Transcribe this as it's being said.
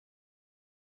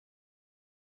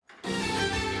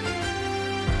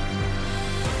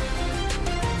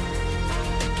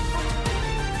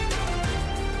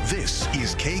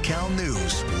Kcal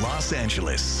News, Los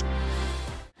Angeles.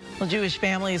 Well, Jewish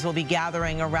families will be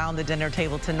gathering around the dinner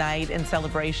table tonight in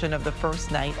celebration of the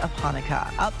first night of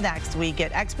Hanukkah. Up next, we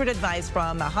get expert advice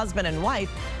from a husband and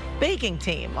wife baking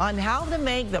team on how to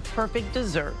make the perfect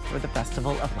dessert for the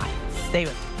Festival of Lights. Stay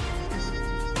with me.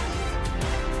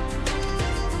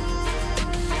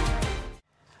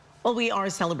 Well, we are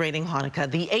celebrating Hanukkah.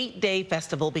 The 8-day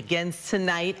festival begins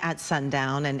tonight at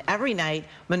sundown, and every night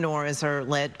menorahs are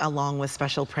lit along with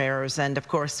special prayers, and of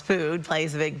course food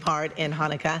plays a big part in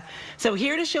Hanukkah. So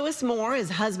here to show us more is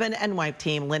husband and wife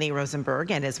team Lenny Rosenberg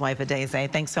and his wife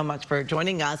Adaeze. Thanks so much for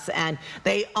joining us. And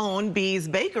they own Bee's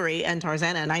Bakery in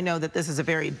Tarzana, and I know that this is a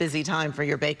very busy time for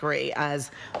your bakery as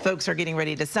folks are getting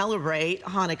ready to celebrate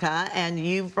Hanukkah, and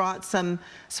you've brought some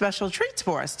special treats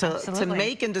for us to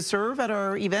make and to serve at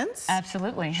our events.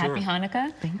 Absolutely. Sure. Happy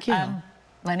Hanukkah. Thank you.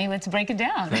 Lenny, let's break it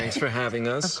down. Thanks for having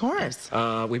us. Of course.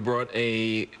 We brought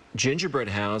a gingerbread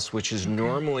house, which is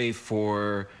normally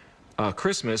for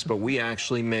Christmas, but we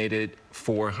actually made it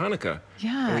for Hanukkah.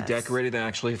 Yeah. We decorated it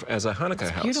actually as a Hanukkah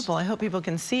house. Beautiful. I hope people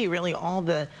can see really all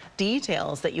the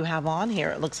details that you have on here.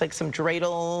 It looks like some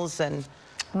dreidels and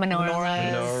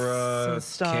Menorah,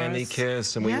 stars. candy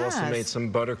kiss, and we also made some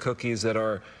butter cookies that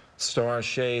are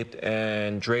star-shaped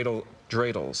and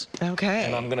dreidels. Okay.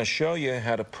 And I'm going to show you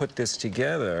how to put this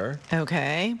together.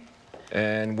 Okay.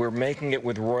 And we're making it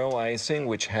with royal icing,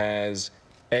 which has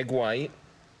egg white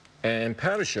and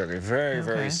powdered sugar. Very,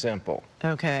 very simple.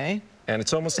 Okay. And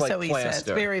it's almost like so plaster.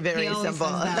 It's very, very simple.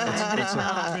 It's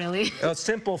not really. It's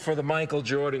simple for the Michael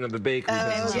Jordan of the bakery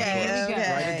business.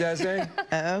 Okay. Right,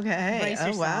 Adaeze? Okay.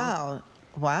 Oh, wow.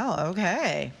 Wow,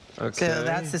 okay. So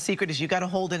that's the secret, is you got to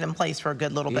hold it in place for a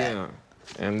good little bit. Yeah.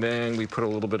 And then we put a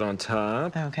little bit on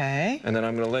top. Okay. And then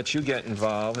I'm going to let you get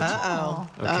involved. Uh-oh.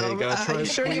 Okay, gotta try Are you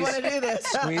sure you want to do this?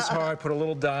 Squeeze hard, put a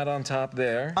little dot on top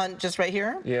there. On just right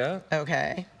here? Yeah.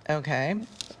 Okay. Okay.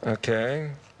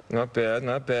 Okay. Not bad,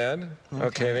 not bad.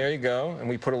 Okay, there you go. And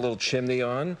we put a little chimney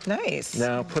on. Nice.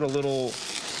 Now put a little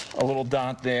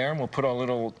dot there, and we'll put our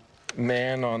little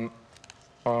man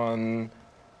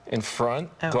in front,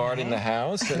 guarding the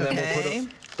house, and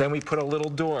then we put a little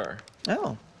door.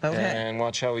 Oh, okay. And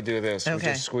watch how we do this. We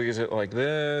just squeeze it like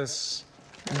this.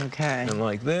 Okay. And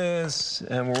like this,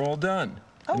 and we're all done.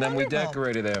 Oh, and then wonderful. we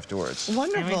decorate it afterwards.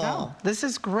 Wonderful. This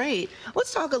is great.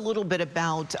 Let's talk a little bit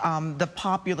about the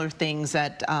popular things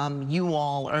that you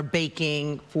all are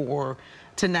baking for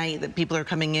tonight that people are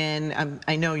coming in.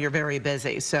 I know you're very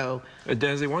busy, so.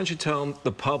 Adaeze, why don't you tell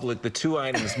the public the 2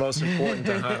 items most important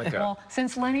to Hanukkah? Well,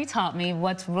 since Lenny taught me,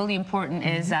 what's really important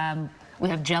is we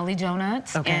have jelly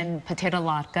donuts and potato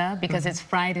latke, because it's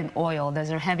fried in oil. There's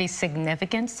a heavy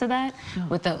significance to that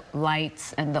with the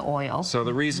lights and the oil. So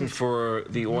the reason for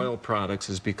the oil products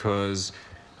is because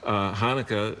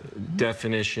Hanukkah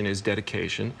definition is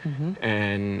dedication,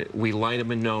 and we light a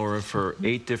menorah for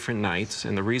 8 different nights,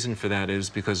 and the reason for that is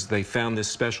because they found this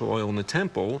special oil in the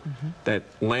temple that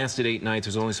lasted 8 nights. It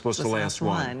was only supposed to last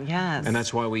one. Yes. And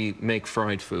that's why we make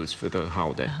fried foods for the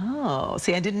holiday. Oh,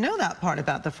 see, I didn't know that part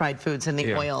about the fried foods and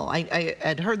the oil. I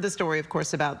had heard the story, of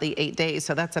course, about the 8 days,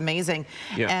 so that's amazing.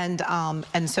 And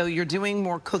so you're doing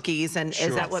more cookies, and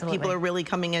is that what people are really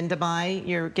coming in to buy?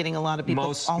 You're getting a lot of people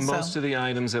also? Most of the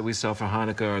items that we sell for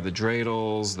Hanukkah are the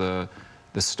dreidels,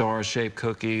 the star-shaped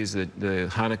cookies, the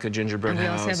Hanukkah gingerbread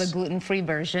house. We also have a gluten-free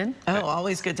version. Oh,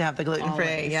 always good to have the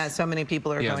gluten-free. Yeah, so many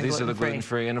people are going gluten-free. Yeah, these are the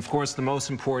gluten-free. And of course, the most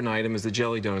important item is the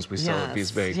jelly donuts we sell at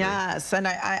Bee's Bakery. Yes, and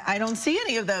I don't see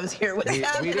any of those here. What's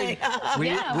happening?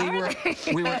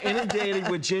 We were inundated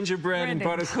with gingerbread and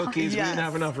butter cookies. We didn't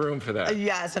have enough room for that.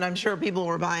 Yes, and I'm sure people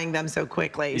were buying them so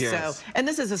quickly. Yes. So, and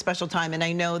this is a special time, and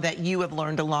I know that you have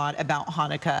learned a lot about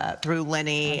Hanukkah through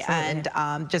Lenny and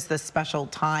just this special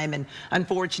time. And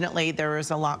unfortunately, there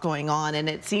is a lot going on, and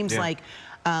it seems like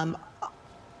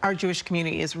our Jewish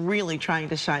community is really trying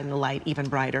to shine the light even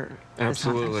brighter.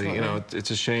 Absolutely. You know,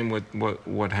 it's a shame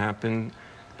what happened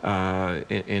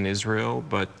in Israel,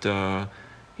 but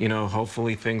you know,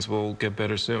 hopefully things will get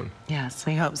better soon. Yes,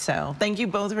 we hope so. Thank you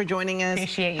both for joining us.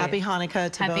 Appreciate you. Happy Hanukkah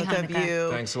to both of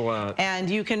you. Thanks a lot. And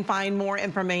you can find more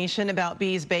information about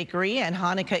Bee's Bakery and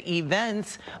Hanukkah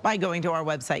events by going to our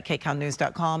website,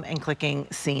 kcalnews.com, and clicking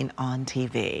Seen on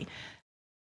TV.